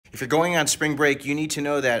If you're going on spring break, you need to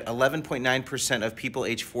know that 11.9% of people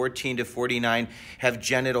aged 14 to 49 have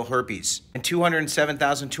genital herpes. And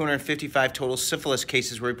 207,255 total syphilis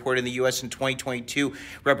cases were reported in the U.S. in 2022,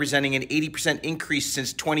 representing an 80% increase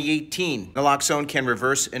since 2018. Naloxone can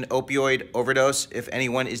reverse an opioid overdose if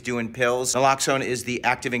anyone is doing pills. Naloxone is the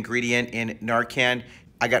active ingredient in Narcan.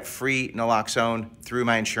 I got free naloxone through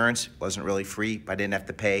my insurance. It wasn't really free, but I didn't have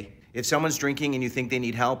to pay. If someone's drinking and you think they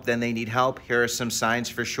need help, then they need help. Here are some signs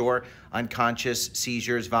for sure: unconscious,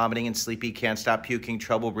 seizures, vomiting and sleepy, can't stop puking,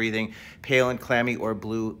 trouble breathing, pale and clammy or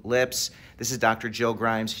blue lips. This is Dr. Jill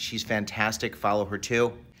Grimes. She's fantastic. Follow her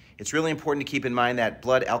too. It's really important to keep in mind that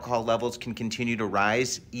blood alcohol levels can continue to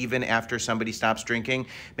rise even after somebody stops drinking.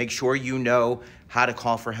 Make sure you know how to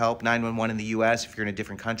call for help. 911 in the US. If you're in a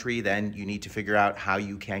different country, then you need to figure out how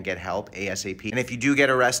you can get help ASAP. And if you do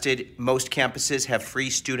get arrested, most campuses have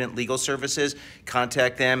free student legal services.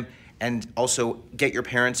 Contact them and also get your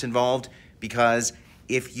parents involved, because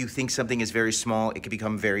if you think something is very small, it can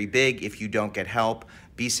become very big if you don't get help.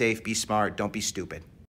 Be safe, be smart, don't be stupid.